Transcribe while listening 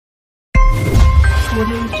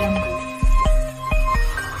وللجنب.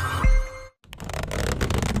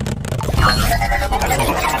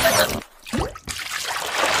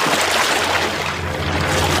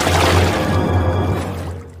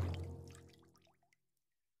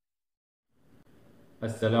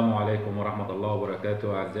 السلام عليكم ورحمة الله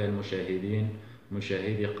وبركاته أعزائي المشاهدين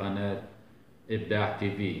مشاهدي قناة ابداع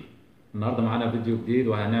تي في. النهاردة معنا فيديو جديد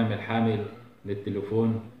وهنعمل حامل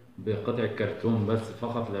للتليفون بقطع كرتون بس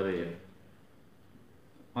فقط لا غير.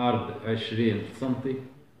 عرض 20 سنتي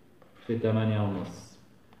في 8.5.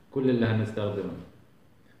 كل اللي هنستخدمه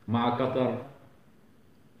مع قطر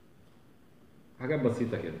حاجات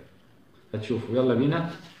بسيطة كده هتشوفوا. يلا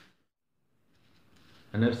بينا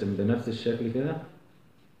هنرسم بنفس الشكل كده.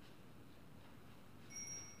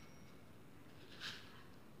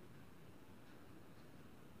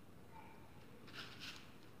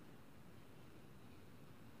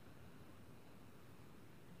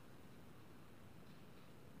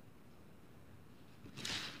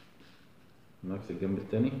 نفس الجنب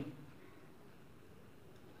التاني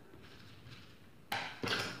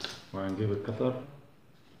وهنجيب القطر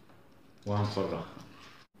وهنفرغها.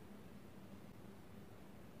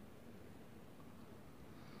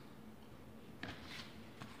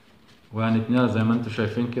 وهنتنيها زي ما انتم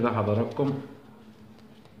شايفين كده حضراتكم.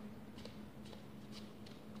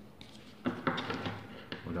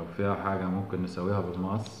 ولو فيها حاجة ممكن نسويها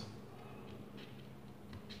بالمقص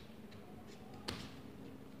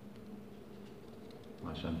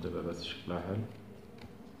عشان تبقى بس شكلها حلو.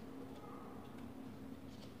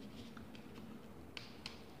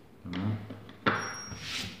 تمام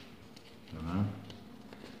تمام.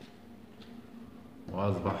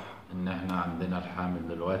 واصبح ان احنا عندنا الحامل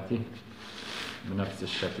دلوقتي بنفس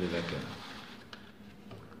الشكل ده كده.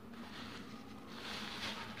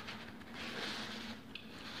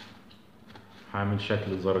 حامل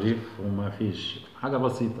شكل ظريف وما فيش حاجة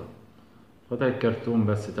بسيطة. قطع الكرتون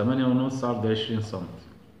بس 8.5 عرض 20 سنتي.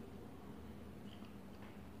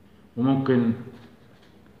 وممكن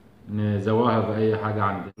نزوقها بأي حاجة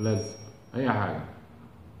عندنا، لازم أي حاجة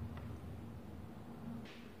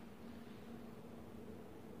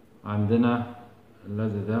عندنا.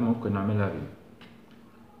 اللزق ده ممكن نعملها بيه.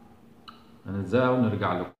 هنلزقها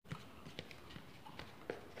ونرجع لكم.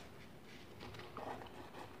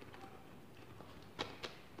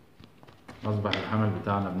 أصبح الحمل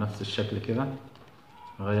بتاعنا بنفس الشكل كده.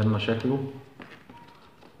 غيرنا شكله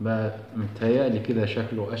بقى متهيألي كده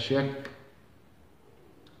شكله أشيك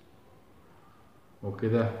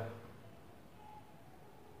وكده.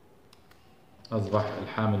 أصبح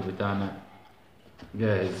الحامل بتاعنا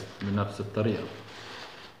جاهز بنفس الطريقة.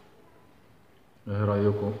 ايه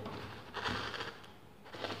رأيكم؟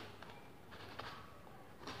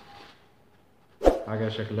 حاجة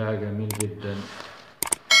شكلها جميل جدا،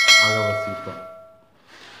 حاجة بسيطة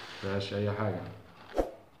مفيهاش أي حاجة.